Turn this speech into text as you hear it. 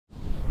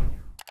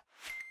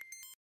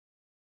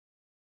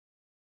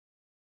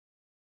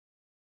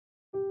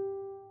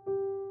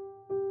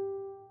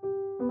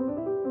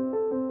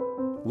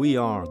We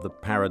are the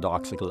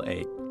paradoxical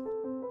ape.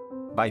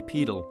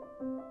 Bipedal,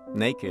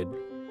 naked,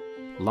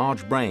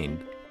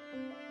 large-brained,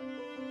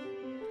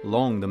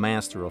 long the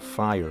master of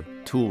fire,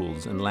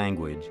 tools, and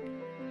language,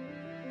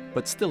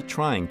 but still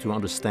trying to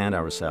understand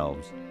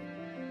ourselves.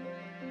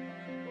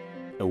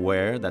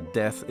 Aware that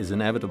death is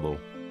inevitable,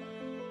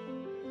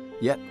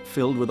 yet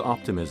filled with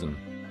optimism.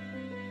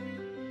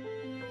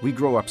 We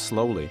grow up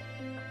slowly.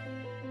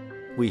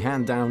 We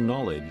hand down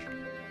knowledge.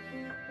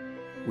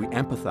 We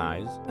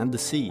empathize and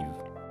deceive.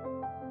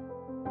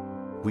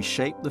 We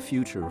shape the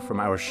future from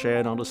our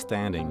shared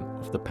understanding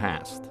of the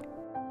past.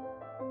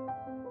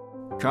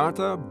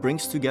 CARTA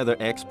brings together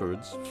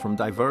experts from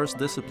diverse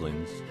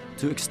disciplines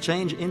to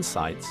exchange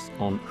insights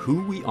on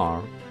who we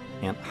are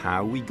and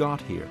how we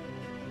got here.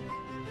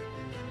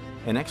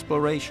 An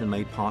exploration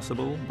made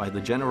possible by the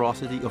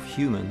generosity of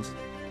humans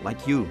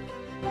like you.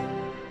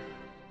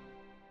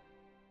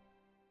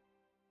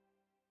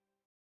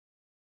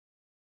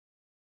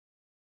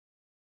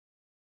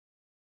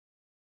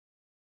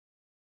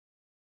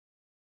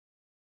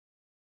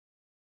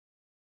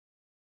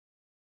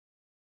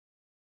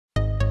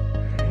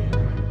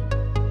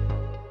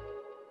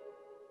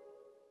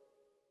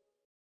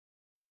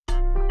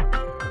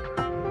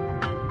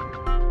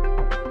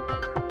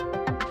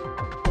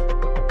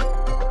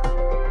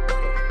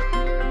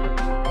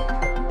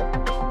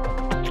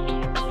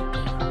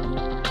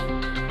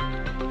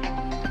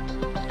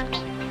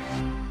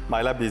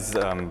 My lab is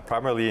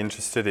primarily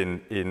interested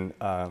in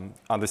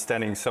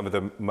understanding some of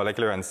the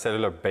molecular and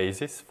cellular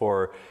basis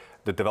for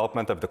the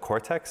development of the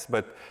cortex,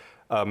 but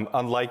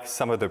unlike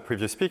some of the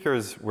previous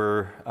speakers,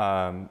 we're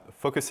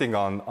focusing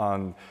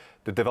on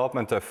the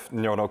development of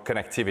neuronal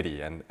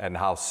connectivity and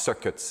how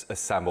circuits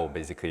assemble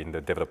basically in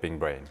the developing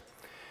brain.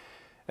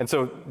 And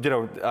so,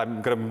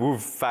 I'm going to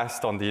move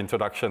fast on the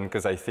introduction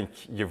because I think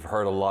you've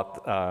heard a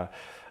lot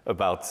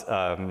about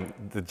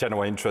the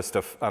general interest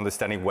of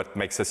understanding what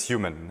makes us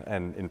human,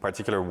 and in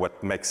particular,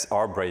 what makes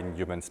our brain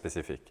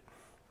human-specific.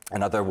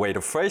 Another way to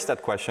phrase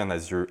that question,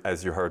 as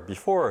you heard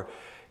before,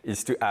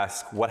 is to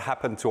ask what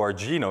happened to our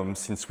genome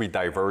since we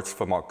diverged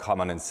from our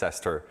common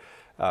ancestor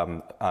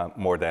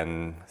more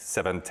than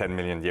 7–10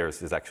 million years.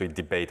 There's actually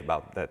debate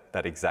about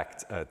that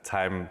exact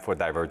time for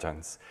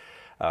divergence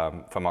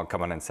from our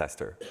common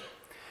ancestor.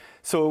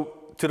 So,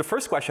 to the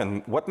first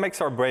question, what makes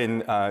our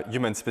brain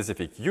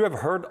human-specific? You have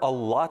heard a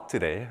lot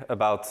today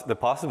about the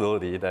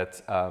possibility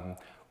that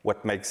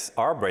what makes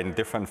our brain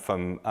different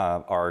from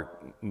our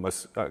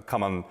most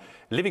common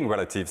living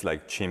relatives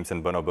like chimps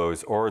and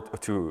bonobos or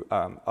to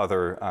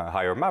other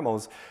higher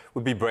mammals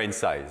would be brain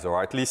size,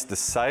 or at least the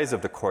size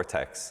of the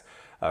cortex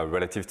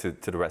relative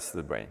to the rest of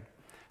the brain.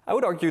 I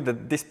would argue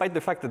that despite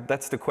the fact that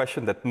that's the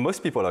question that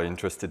most people are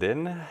interested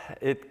in,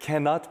 it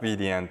cannot be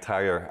the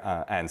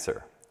entire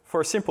answer. For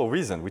a simple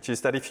reason, which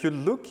is that if you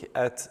look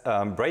at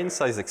brain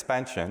size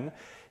expansion,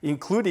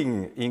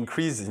 including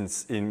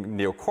increases in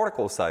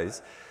neocortical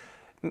size,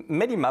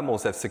 many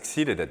mammals have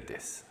succeeded at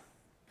this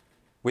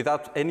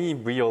without any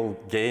real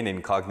gain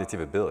in cognitive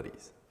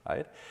abilities,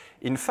 right?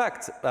 In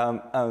fact,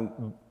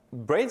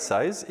 brain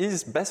size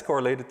is best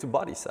correlated to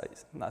body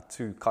size, not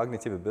to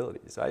cognitive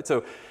abilities, right?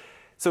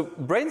 So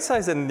brain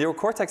size and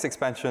neocortex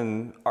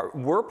expansion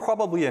were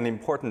probably an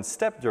important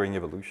step during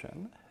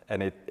evolution.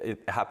 And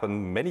it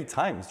happened many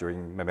times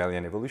during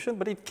mammalian evolution,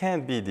 but it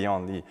can't be the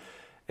only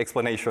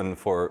explanation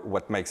for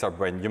what makes our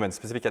brain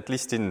human-specific, at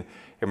least in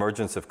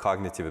emergence of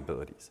cognitive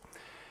abilities.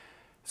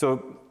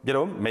 So,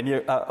 many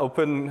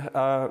open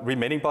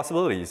remaining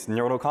possibilities.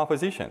 Neuronal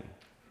composition,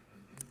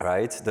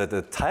 right?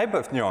 The type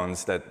of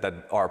neurons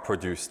that are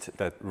produced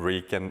that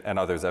Rick and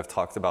others have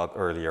talked about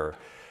earlier.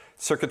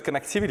 Circuit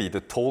connectivity,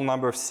 the total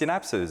number of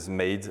synapses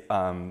made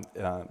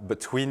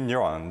between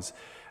neurons,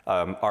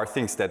 are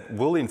things that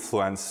will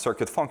influence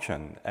circuit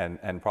function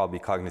and probably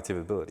cognitive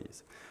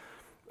abilities.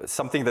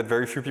 Something that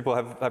very few people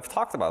have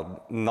talked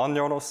about,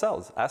 non-neuronal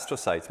cells,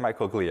 astrocytes,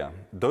 microglia.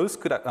 Those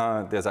could,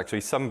 there's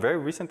actually some very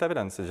recent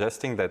evidence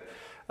suggesting that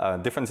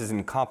differences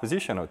in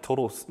composition or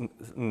total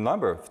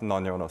number of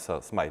non-neuronal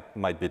cells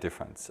might be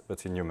different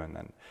between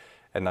human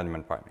and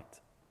non-human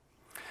primates.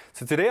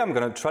 So today I'm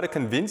going to try to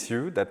convince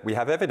you that we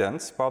have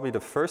evidence, probably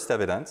the first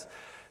evidence,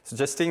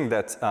 suggesting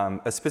that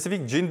a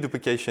specific gene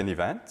duplication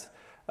event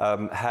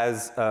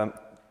has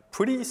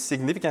pretty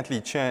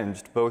significantly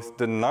changed both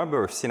the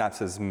number of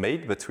synapses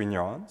made between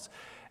neurons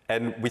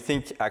and we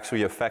think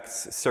actually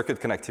affects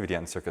circuit connectivity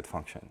and circuit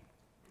function.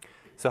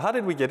 So how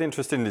did we get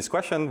interested in this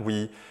question?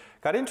 We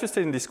got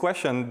interested in this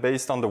question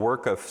based on the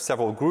work of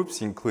several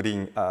groups,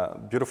 including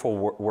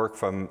beautiful work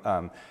from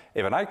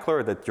Evan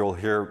Eichler that you'll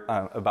hear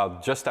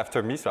about just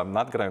after me, so I'm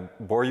not going to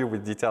bore you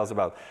with details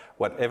about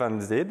what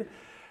Evan did.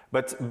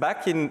 But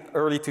back in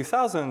early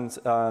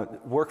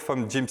 2000s, work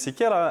from Jim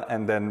Sikela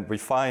and then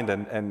refined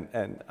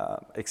and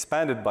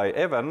expanded by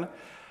Evan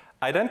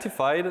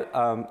identified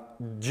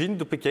gene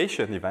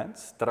duplication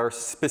events that are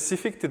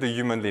specific to the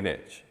human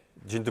lineage.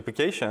 gene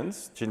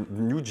duplications,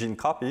 new gene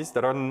copies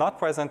that are not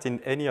present in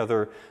any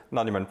other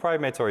non-human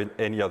primates or in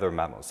any other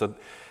mammal. So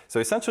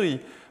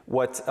essentially,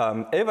 what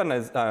Evan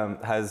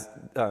has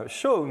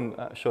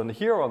shown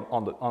here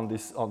on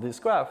this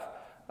graph.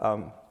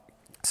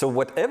 So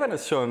what Evan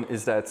has shown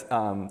is that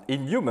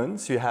in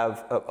humans, you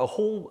have a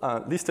whole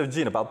list of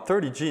genes, about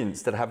 30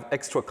 genes that have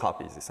extra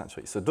copies,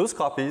 essentially. So those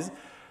copies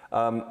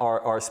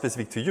are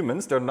specific to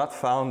humans. They're not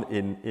found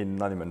in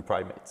non-human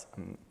primates.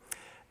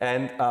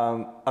 And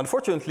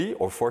unfortunately,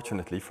 or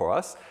fortunately for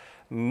us,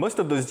 most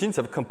of those genes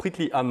have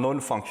completely unknown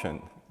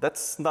function.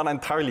 That's not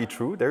entirely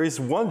true. There is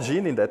one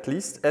gene in that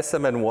list,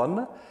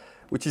 SMN1,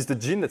 which is the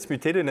gene that's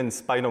mutated in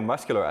spinal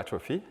muscular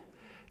atrophy.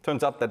 It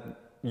turns out that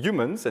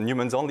humans, and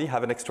humans only,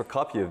 have an extra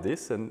copy of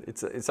this, and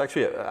it's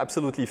actually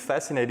absolutely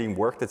fascinating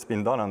work that's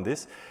been done on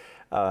this.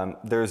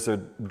 There's a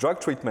drug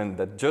treatment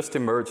that just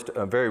emerged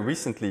very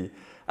recently,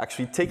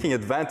 actually taking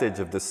advantage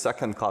of the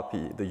second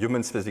copy, the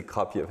human-specific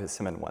copy of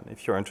SMN1.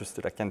 If you're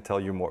interested, I can tell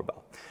you more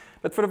about.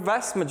 But for the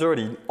vast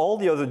majority, all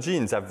the other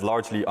genes have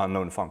largely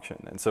unknown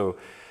function. And so,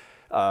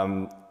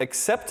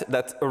 except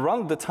that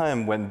around the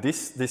time when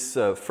this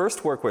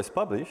first work was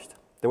published,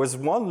 there was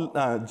one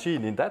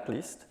gene in that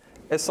list,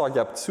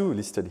 SRGAP2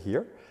 listed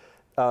here,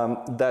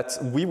 that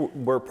we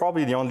were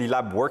probably the only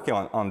lab working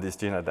on this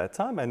gene at that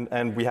time,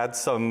 and we had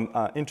some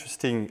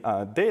interesting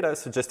data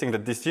suggesting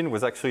that this gene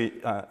was actually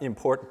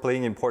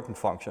playing important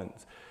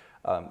functions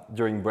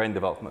during brain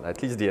development,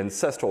 at least the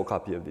ancestral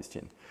copy of this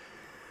gene.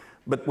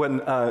 But when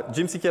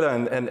Jim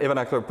Sikela and Evan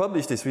Ackler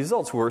published these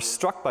results, we were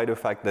struck by the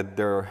fact that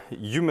there are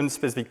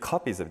human-specific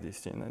copies of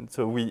this gene, and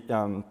so we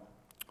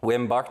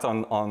embarked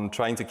on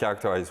trying to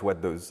characterize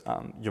what those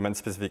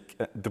human-specific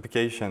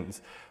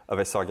duplications of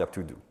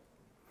SRGAP2 do.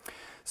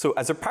 So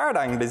as a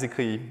paradigm,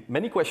 basically,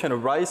 many questions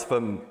arise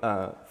from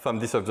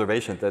this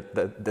observation that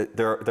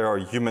there are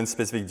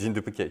human-specific gene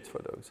duplicates for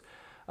those.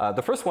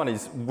 The first one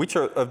is, which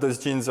of those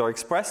genes are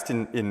expressed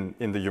in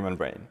the human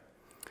brain?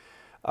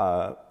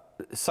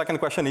 Second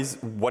question is,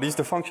 what is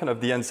the function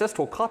of the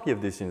ancestral copy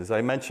of these genes? As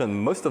I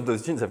mentioned, most of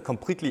those genes have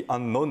completely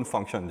unknown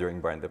function during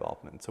brain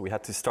development, so we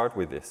had to start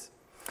with this.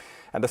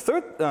 And the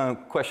third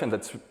question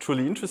that's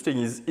truly interesting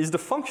is the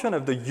function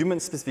of the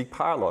human-specific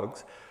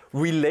paralogs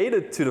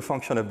related to the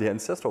function of the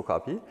ancestral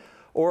copy,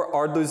 or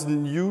are those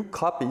new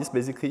copies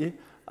basically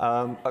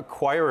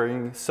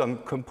acquiring some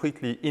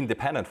completely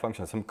independent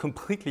functions, some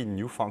completely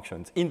new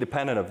functions,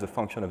 independent of the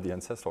function of the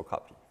ancestral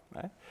copy,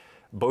 right?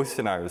 Both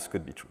scenarios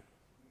could be true.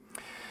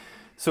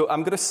 So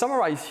I'm going to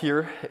summarize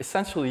here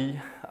essentially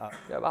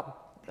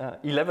about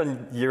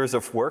 11 years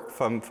of work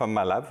from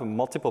my lab, from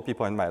multiple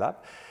people in my lab.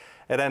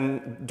 And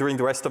then during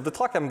the rest of the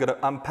talk, I'm going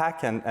to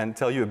unpack and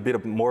tell you a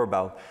bit more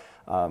about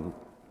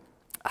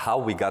how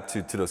we got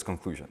to those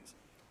conclusions.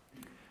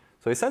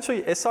 So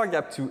essentially,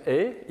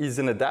 SRGAP2A is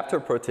an adapter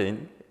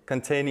protein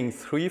containing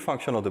 3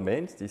 functional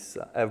domains. This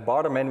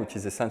F-bar domain, which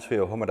is essentially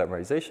a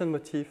homodimerization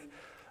motif,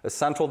 a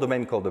central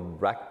domain called the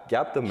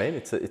RAC-GAP domain.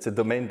 It's a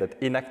domain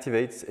that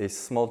inactivates a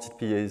small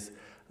GPase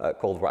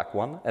called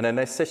RAC1, and an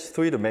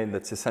SH3 domain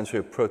that's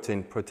essentially a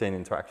protein-protein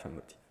interaction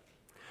motif.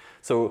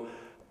 So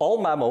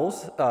all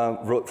mammals,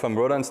 from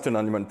rodents to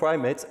non-human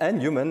primates,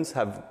 and humans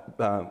have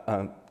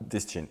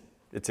this gene.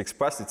 It's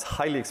expressed, it's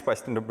highly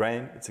expressed in the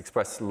brain, it's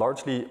expressed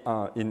largely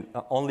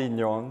only in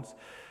neurons,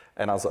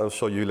 and as I'll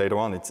show you later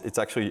on, it's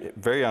actually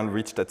very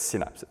unreached at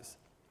synapses.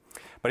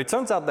 But it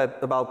turns out that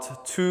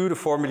about 2 to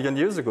 4 million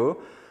years ago,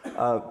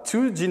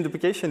 2 gene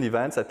duplication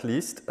events at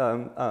least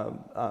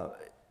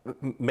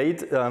made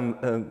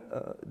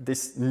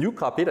this new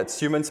copy that's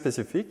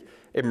human-specific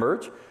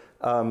emerge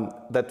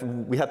that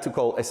we had to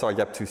call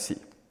SRGAP2C.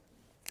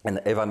 And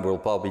Evan will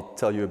probably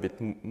tell you a bit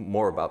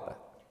more about that.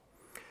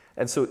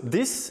 And so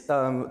this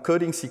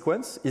coding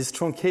sequence is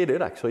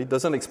truncated, actually. It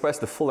doesn't express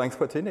the full-length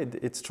protein.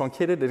 It's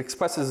truncated. It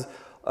expresses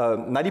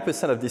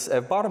 90% of this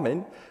F-bar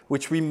domain,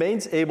 which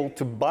remains able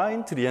to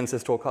bind to the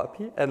ancestral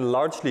copy and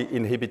largely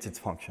inhibits its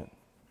function.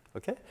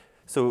 Okay?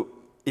 So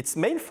its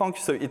main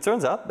function, so it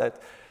turns out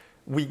that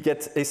we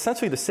get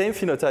essentially the same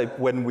phenotype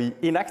when we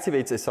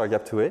inactivate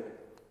SRGAP2A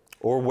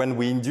or when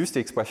we induce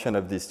the expression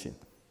of this gene.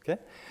 Okay?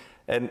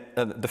 And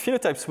the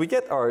phenotypes we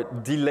get are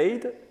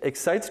delayed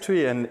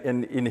excitatory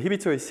and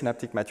inhibitory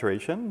synaptic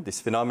maturation,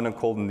 this phenomenon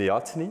called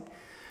neoteny,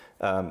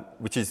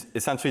 which is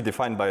essentially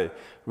defined by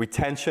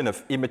retention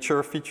of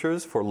immature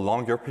features for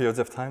longer periods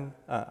of time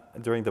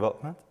during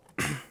development.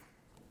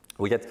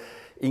 We get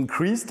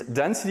increased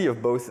density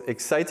of both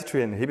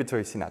excitatory and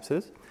inhibitory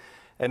synapses.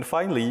 And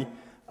finally,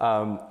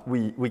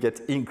 we get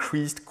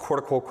increased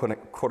cortical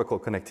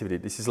connectivity.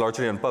 This is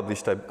largely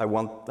unpublished.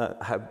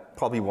 I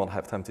probably won't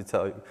have time to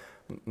tell you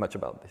much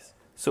about this.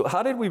 So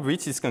how did we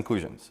reach these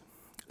conclusions?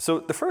 So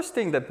the first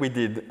thing that we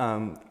did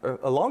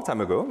a long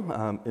time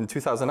ago, in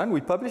 2009, we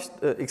published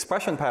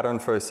expression pattern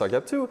for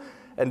SRGAP2,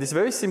 and this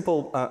very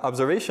simple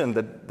observation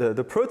that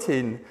the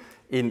protein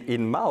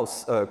in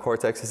mouse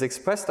cortex is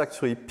expressed,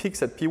 actually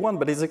peaks at P1,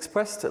 but is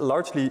expressed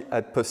largely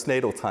at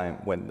postnatal time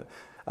when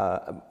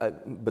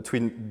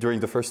during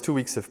the first 2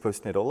 weeks of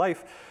postnatal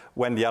life,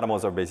 when the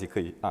animals are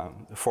basically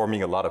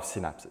forming a lot of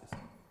synapses.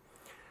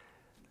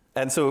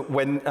 And so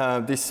when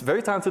this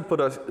very talented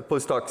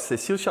postdoc,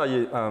 Cécile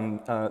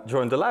Charrier,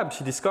 joined the lab,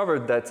 she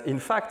discovered that, in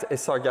fact,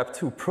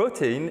 SRGAP2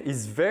 protein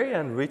is very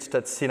enriched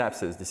at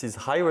synapses. This is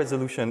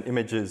high-resolution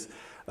images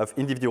of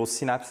individual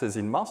synapses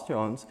in mouse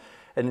neurons.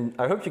 And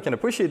I hope you can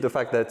appreciate the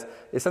fact that,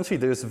 essentially,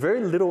 there's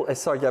very little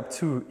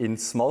SRGAP2 in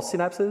small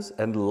synapses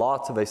and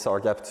lots of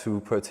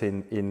SRGAP2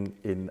 protein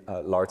in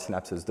large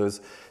synapses.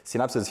 Those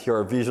synapses here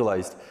are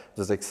visualized.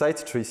 Those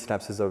excitatory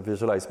synapses are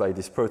visualized by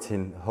this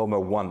protein,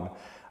 HOMA1.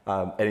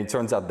 And it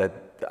turns out that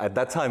at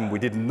that time we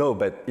didn't know,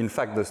 but in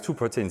fact those two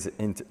proteins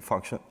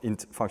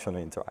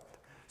functionally interact.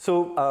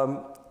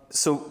 So,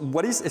 so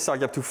what is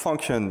SRGAP2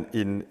 function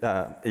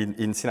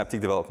in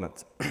synaptic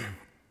development?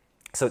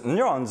 So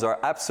neurons are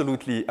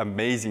absolutely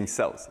amazing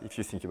cells, if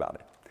you think about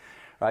it.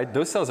 Right?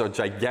 Those cells are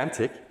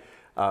gigantic.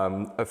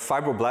 A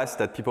fibroblast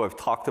that people have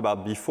talked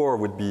about before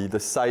would be the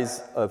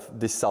size of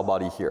this cell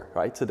body here.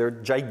 Right? So they're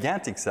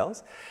gigantic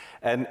cells.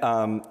 And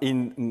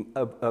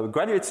a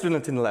graduate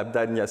student in the lab,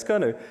 Dan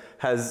Yaskone,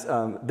 has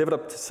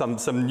developed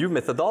some new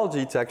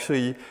methodology to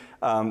actually,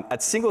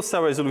 at single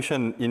cell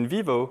resolution in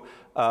vivo,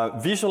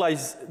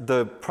 visualize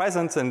the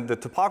presence and the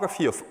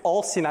topography of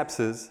all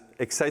synapses,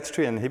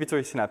 excitatory and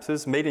inhibitory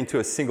synapses, made into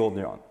a single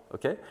neuron.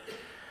 Okay?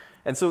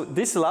 And so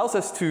this allows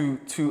us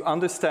to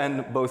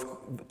understand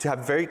both, to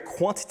have very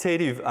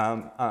quantitative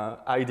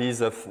ideas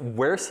of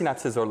where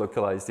synapses are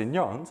localized in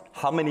neurons,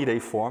 how many they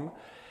form.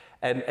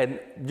 And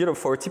you know,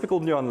 for a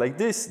typical neuron like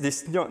this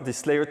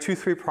layer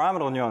 2-3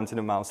 pyramidal neurons in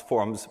a mouse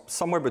forms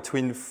somewhere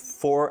between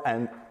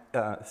 4,000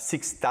 and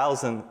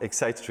 6,000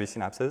 excitatory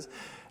synapses,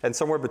 and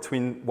somewhere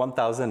between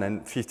 1,000 and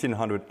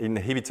 1,500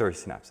 inhibitory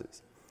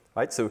synapses.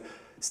 Right? So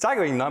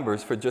staggering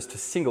numbers for just a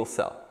single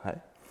cell.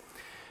 Right?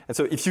 And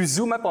so if you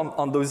zoom up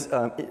on those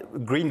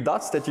green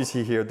dots that you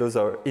see here, those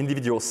are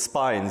individual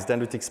spines,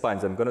 dendritic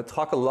spines. I'm going to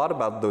talk a lot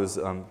about those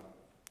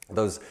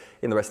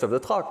in the rest of the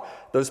talk.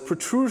 Those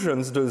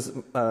protrusions, those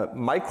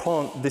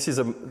micron,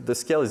 the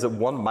scale is at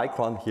 1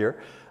 micron here.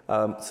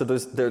 So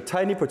they're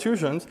tiny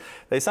protrusions.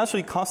 They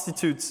essentially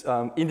constitute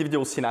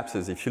individual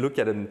synapses. If you look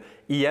at an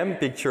EM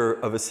picture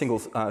of a single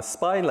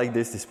spine like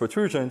this, these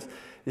protrusions,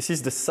 this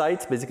is the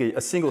site, basically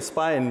a single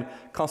spine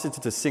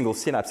constitutes a single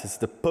synapse. It's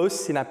the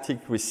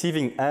postsynaptic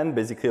receiving end,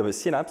 basically, of a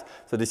synapse.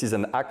 So this is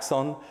an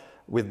axon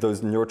with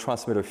those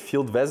neurotransmitter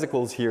field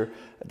vesicles here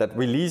that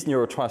release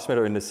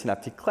neurotransmitter in the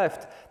synaptic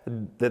cleft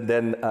that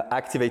then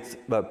activate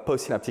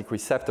postsynaptic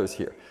receptors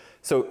here.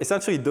 So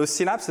essentially, those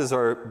synapses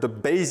are the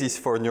basis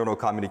for neuronal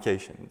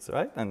communications,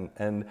 right?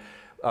 And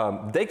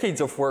decades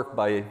of work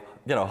by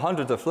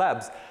hundreds of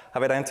labs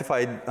have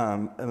identified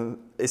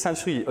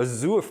essentially a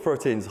zoo of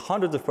proteins,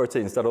 hundreds of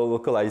proteins that are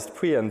localized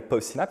pre- and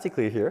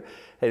postsynaptically here.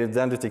 And in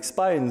dendritic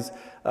spines,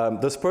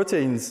 those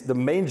proteins, the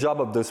main job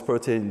of those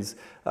proteins,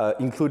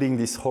 including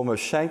these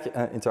Homer-Schenck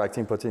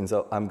interacting proteins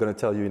I'm going to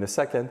tell you in a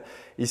second,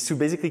 is to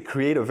basically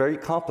create a very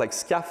complex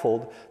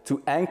scaffold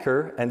to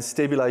anchor and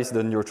stabilize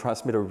the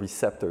neurotransmitter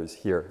receptors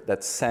here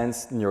that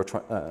sense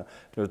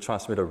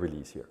neurotransmitter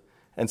release here.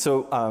 And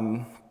so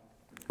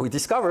we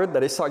discovered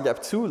that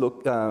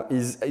SRGAP2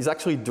 is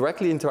actually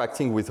directly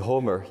interacting with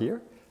Homer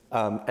here.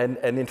 And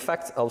in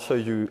fact, I'll show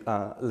you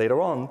later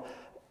on,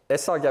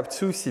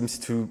 SRGAP2 seems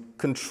to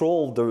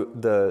control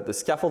the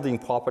scaffolding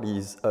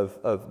properties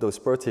of those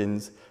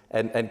proteins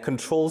and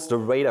controls the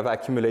rate of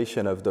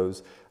accumulation of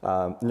those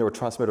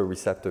neurotransmitter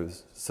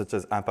receptors, such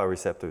as AMPA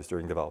receptors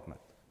during development.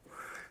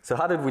 So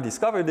how did we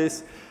discover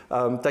this?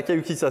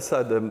 Takayuki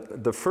Sasa,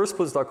 the first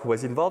postdoc who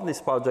was involved in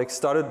this project,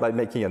 started by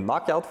making a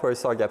knockout for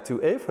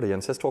SRGAP2A for the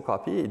ancestral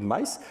copy in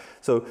mice.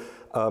 So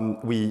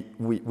we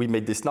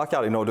made this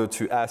knockout in order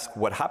to ask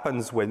what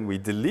happens when we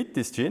delete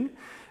this gene.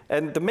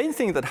 And the main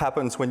thing that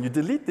happens when you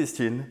delete this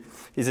gene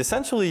is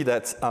essentially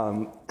that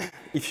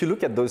if you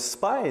look at those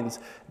spines,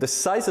 the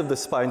size of the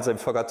spines I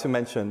forgot to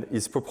mention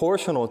is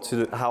proportional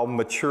to how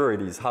mature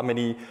it is, how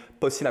many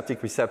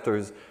postsynaptic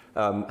receptors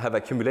have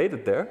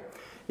accumulated there.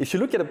 If you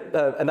look at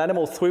an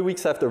animal 3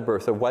 weeks after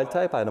birth, a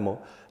wild-type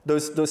animal,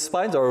 those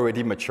spines are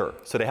already mature.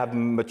 So they have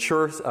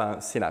mature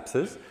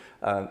synapses.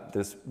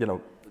 There's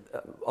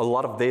a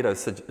lot of data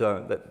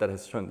that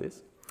has shown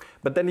this.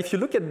 But then if you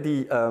look at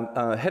the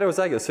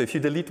heterozygous, so if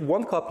you delete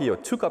 1 copy or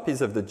 2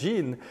 copies of the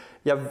gene,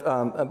 you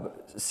have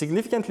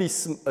significantly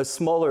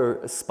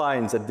smaller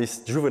spines at this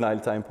juvenile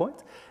time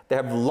point. They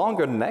have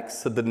longer necks,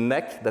 so the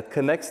neck that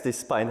connects this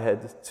spine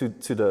head to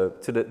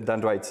the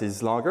dendrites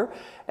is longer.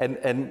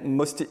 And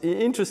most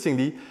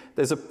interestingly,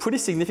 there's a pretty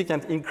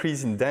significant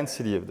increase in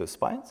density of the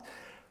spines.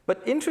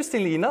 But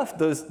interestingly enough,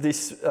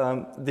 this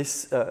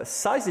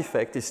size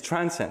effect is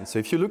transient. So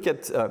if you look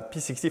at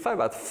P65,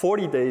 about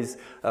 40 days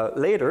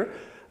later,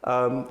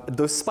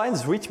 those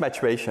spines reach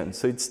maturation.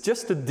 So it's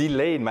just a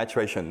delay in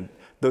maturation.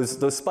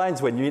 Those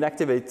spines, when you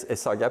inactivate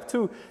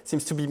SRGAP2,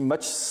 seems to be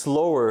much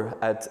slower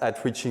at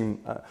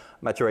reaching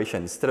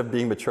maturation. Instead of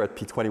being mature at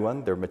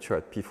P21, they're mature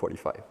at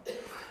P45.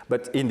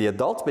 But in the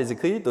adult,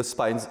 basically, those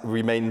spines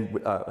remain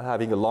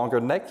having a longer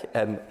neck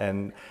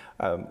and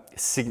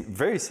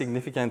very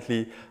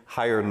significantly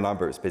higher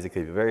numbers,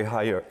 basically, very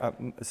higher,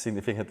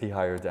 significantly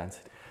higher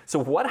density. So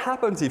what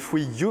happens if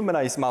we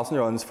humanize mouse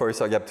neurons for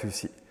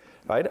SRGAP2C?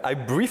 Right? I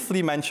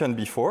briefly mentioned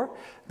before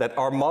that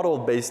our model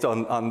based on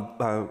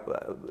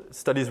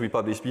studies we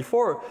published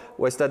before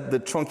was that the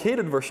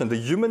truncated version, the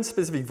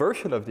human-specific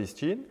version of this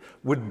gene,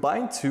 would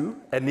bind to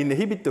and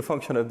inhibit the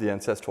function of the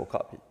ancestral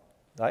copy.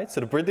 Right?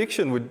 So the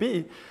prediction would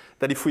be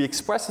that if we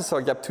express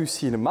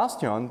SRGAP2C in a mouse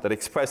neuron that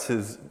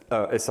expresses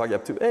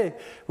SRGAP2A,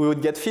 we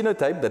would get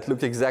phenotype that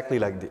looked exactly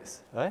like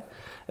this. Right?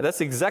 And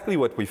that's exactly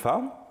what we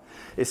found.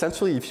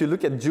 Essentially, if you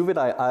look at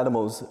juvenile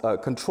animals,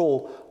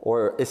 control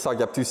or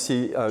SRGAP2C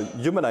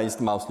humanized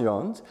mouse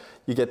neurons,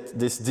 you get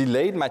this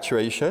delayed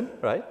maturation,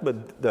 right? But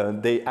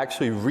they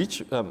actually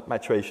reach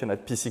maturation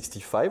at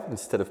P65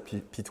 instead of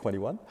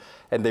P21,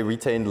 and they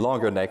retain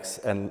longer necks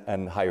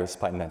and higher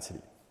spine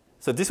density.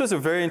 So this was a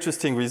very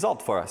interesting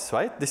result for us,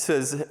 right? This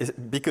is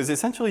because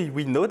essentially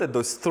we know that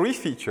those three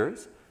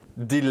features,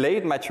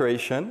 delayed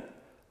maturation,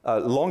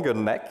 longer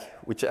neck,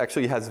 which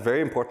actually has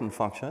very important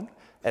function,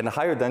 and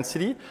higher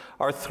density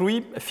are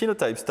three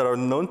phenotypes that are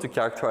known to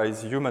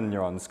characterize human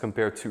neurons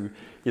compared to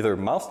either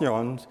mouse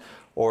neurons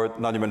or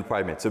non-human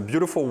primates. A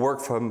beautiful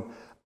work from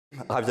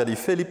Javier Di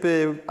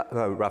Felipe,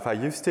 Rafa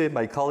Yuste,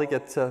 my colleague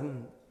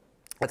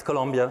at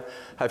Columbia,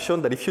 have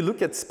shown that if you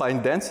look at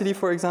spine density,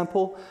 for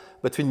example,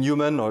 between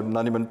human or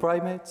non-human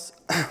primates,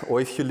 or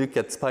if you look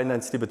at spine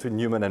density between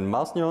human and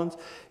mouse neurons,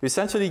 you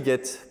essentially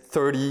get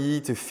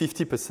 30 to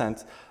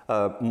 50%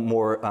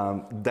 more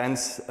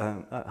dense,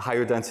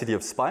 higher density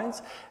of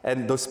spines,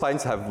 and those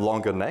spines have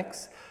longer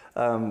necks.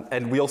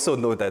 And we also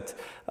know that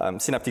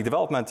synaptic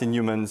development in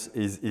humans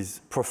is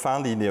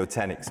profoundly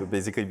neotenic, so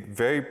basically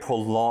very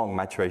prolonged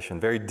maturation,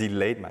 very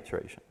delayed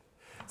maturation.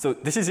 So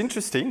this is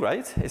interesting,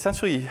 right?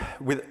 Essentially,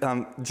 with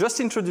just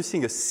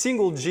introducing a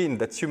single gene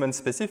that's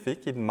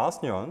human-specific in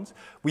mouse neurons,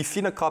 we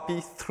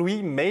phenocopy three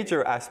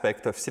major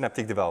aspects of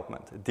synaptic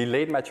development: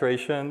 delayed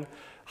maturation,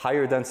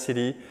 higher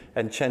density,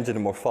 and change in the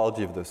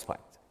morphology of those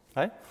spines,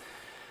 right?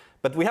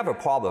 But we have a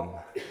problem,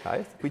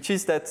 right? Which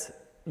is that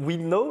we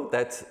know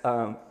that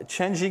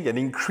changing and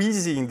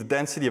increasing the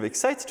density of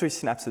excitatory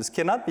synapses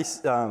cannot be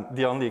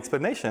the only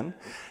explanation,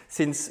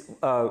 since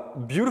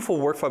beautiful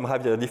work from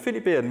Javier Di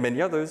Felipe and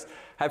many others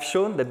have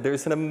shown that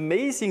there's an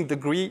amazing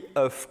degree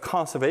of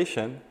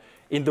conservation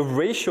in the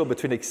ratio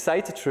between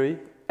excitatory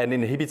and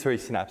inhibitory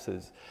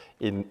synapses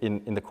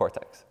in the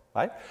cortex,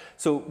 right?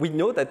 So we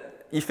know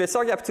that if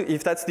SRGAP2,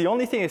 if that's the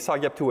only thing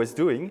SRGAP2 was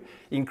doing,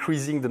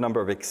 increasing the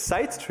number of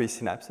excitatory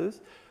synapses,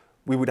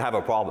 we would have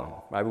a problem,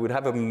 right? We would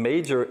have a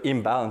major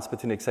imbalance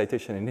between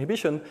excitation and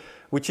inhibition,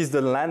 which is a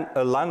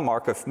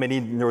landmark of many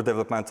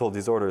neurodevelopmental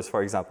disorders,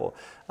 for example,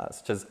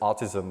 such as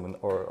autism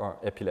or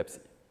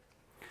epilepsy.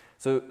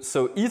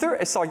 So either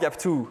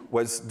SRGAP2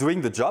 was doing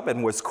the job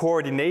and was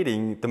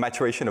coordinating the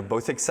maturation of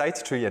both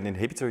excitatory and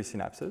inhibitory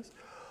synapses,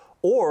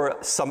 or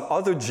some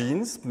other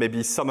genes,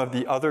 maybe some of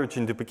the other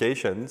gene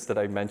duplications that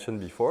I mentioned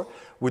before,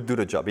 would do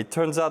the job. It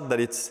turns out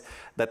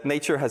that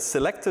nature has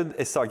selected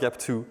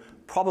SRGAP2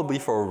 probably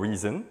for a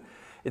reason.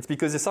 It's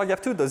because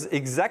SRGAP2 does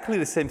exactly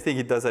the same thing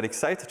it does at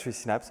excitatory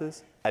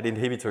synapses at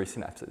inhibitory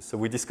synapses. So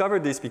we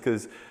discovered this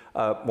because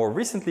more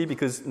recently,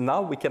 because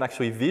now we can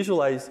actually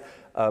visualize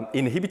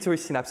inhibitory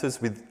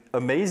synapses with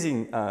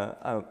amazing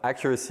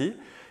accuracy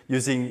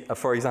using,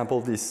 for example,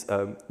 this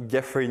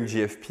Gefrin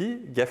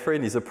GFP.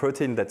 Gefrin is a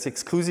protein that's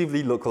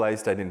exclusively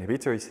localized at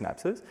inhibitory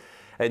synapses.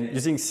 And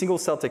using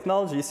single-cell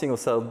technology,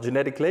 single-cell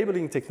genetic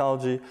labeling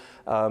technology,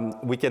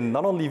 we can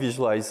not only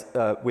visualize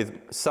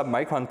with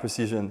sub-micron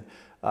precision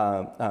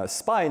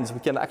spines, we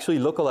can actually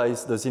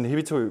localize those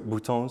inhibitory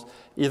boutons,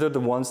 either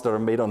the ones that are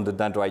made on the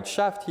dendrite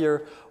shaft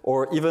here,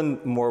 or even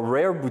more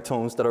rare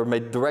boutons that are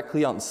made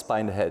directly on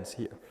spine heads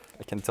here.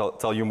 I can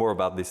tell you more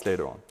about this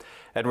later on.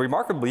 And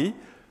remarkably,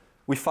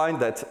 we find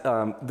that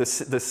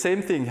the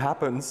same thing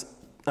happens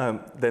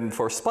then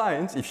for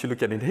spines. If you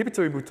look at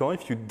inhibitory bouton,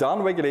 if you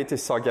downregulate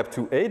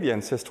SRGAP2A, the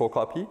ancestral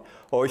copy,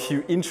 or if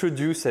you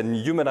introduce and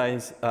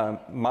humanize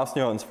mouse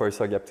neurons for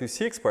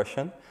SRGAP2C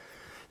expression,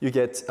 you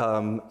get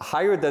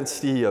higher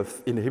density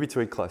of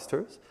inhibitory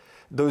clusters.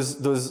 Those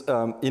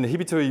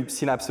inhibitory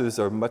synapses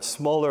are much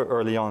smaller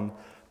early on,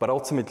 but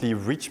ultimately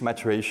reach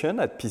maturation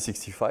at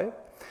P65.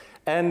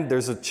 And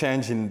there's a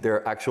change in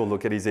their actual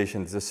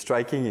localization. There's a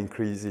striking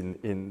increase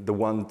in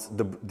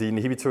the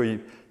inhibitory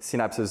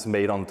synapses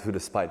made onto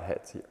the spine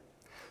heads here.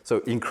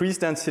 So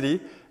increased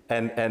density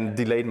and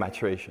delayed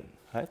maturation.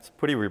 Right? It's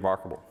pretty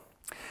remarkable.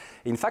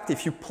 In fact,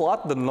 if you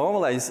plot the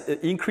normalized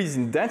increase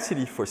in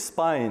density for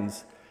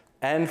spines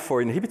and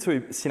for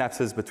inhibitory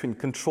synapses between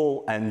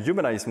control and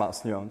humanized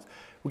mouse neurons,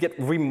 we get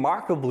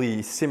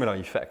remarkably similar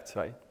effects,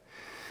 right?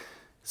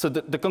 So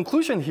the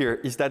conclusion here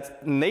is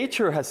that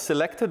nature has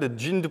selected a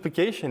gene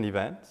duplication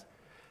event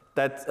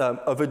that,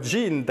 of a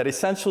gene that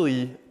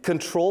essentially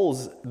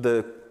controls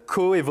the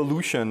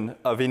co-evolution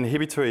of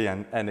inhibitory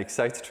and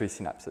excitatory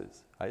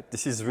synapses. Right?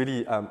 This is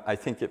really, I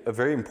think, a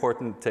very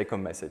important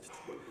take-home message.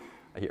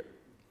 here.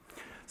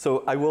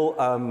 So I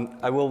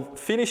will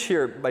finish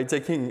here by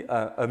taking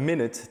a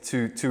minute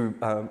to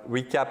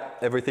recap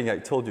everything I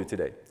told you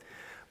today.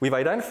 We've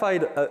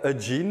identified a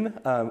gene,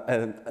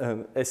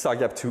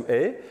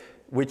 SRGAP2A,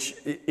 which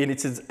in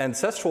its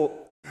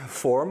ancestral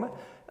form,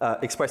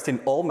 expressed in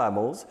all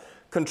mammals,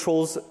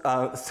 controls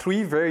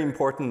three very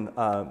important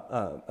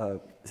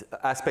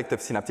aspects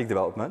of synaptic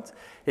development.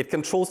 It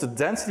controls the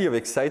density of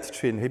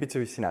excitatory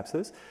inhibitory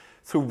synapses.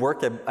 Through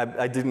work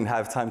I didn't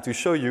have time to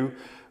show you,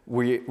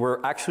 we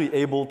were actually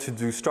able to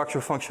do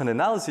structure-function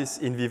analysis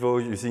in vivo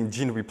using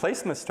gene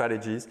replacement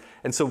strategies.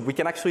 And so we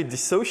can actually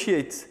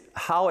dissociate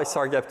how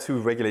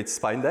SRGAP2 regulates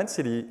spine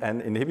density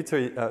and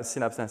inhibitory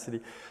synapse density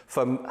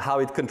from how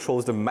it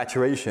controls the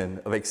maturation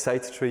of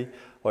excitatory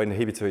or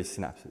inhibitory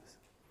synapses.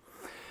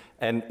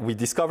 And we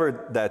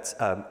discovered that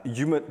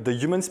the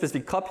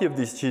human-specific copy of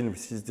this gene,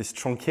 which is this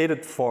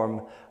truncated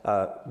form,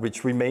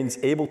 which remains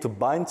able to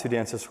bind to the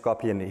ancestral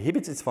copy and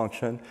inhibits its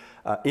function,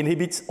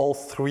 inhibits all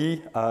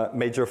three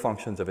major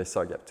functions of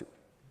SRGAP2.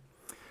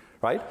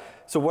 Right?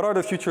 So what are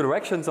the future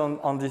directions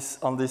on this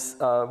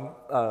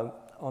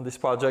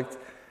project?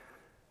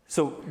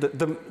 So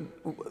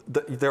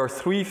there are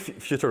three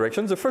future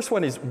directions. The first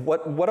one is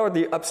what are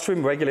the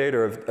upstream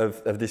regulator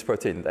of this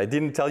protein? I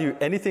didn't tell you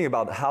anything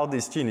about how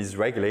this gene is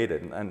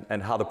regulated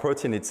and how the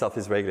protein itself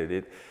is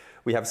regulated.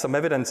 We have some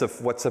evidence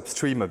of what's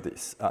upstream of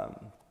this.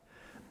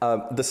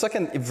 The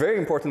second very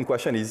important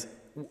question is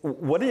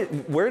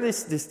where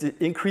is this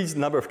increased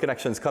number of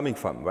connections coming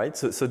from, right?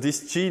 So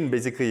this gene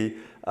basically,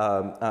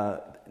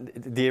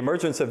 the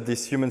emergence of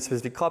this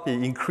human-specific copy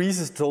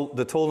increases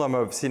the total number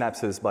of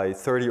synapses by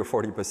 30 or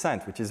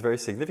 40%, which is very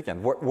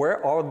significant.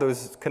 Where are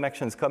those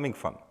connections coming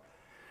from,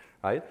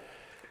 right?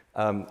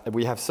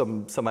 We have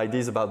some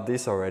ideas about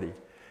this already.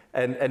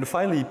 And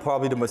finally,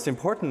 probably the most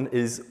important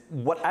is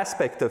what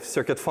aspect of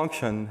circuit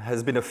function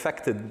has been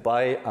affected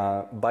by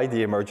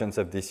the emergence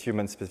of this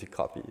human-specific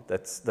copy.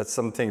 That's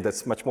something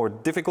that's much more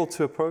difficult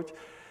to approach.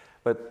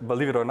 But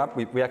believe it or not,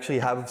 we actually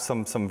have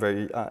some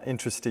very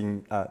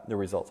interesting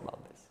results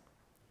about this.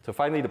 So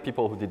finally, the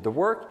people who did the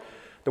work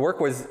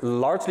was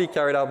largely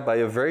carried out by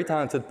a very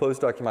talented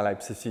postdoc in my lab,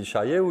 Cécile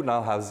Charrier, who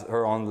now has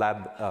her own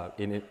lab at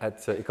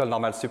École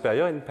Normale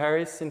Supérieure in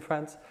Paris, in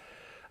France.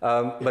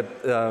 But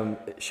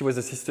she was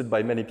assisted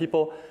by many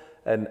people,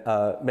 and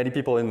many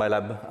people in my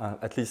lab,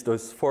 at least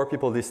those 4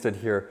 people listed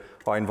here,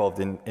 are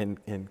involved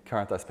in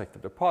current aspect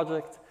of the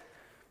project.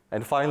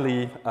 And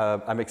finally,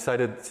 I'm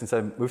excited, since I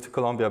moved to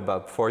Columbia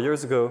about 4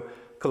 years ago,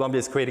 Columbia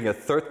is creating a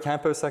 3rd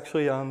campus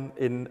actually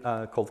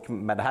called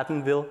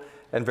Manhattanville.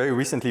 And very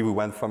recently we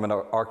went from an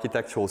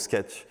architectural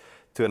sketch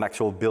to an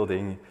actual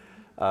building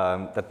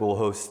that will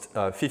host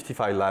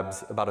 55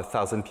 labs, about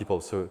 1,000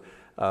 people. So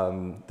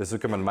the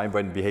Zuckerman Mind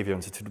Brain Behavior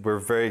Institute, we're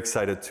very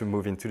excited to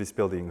move into this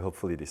building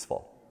hopefully this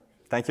fall.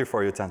 Thank you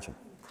for your attention.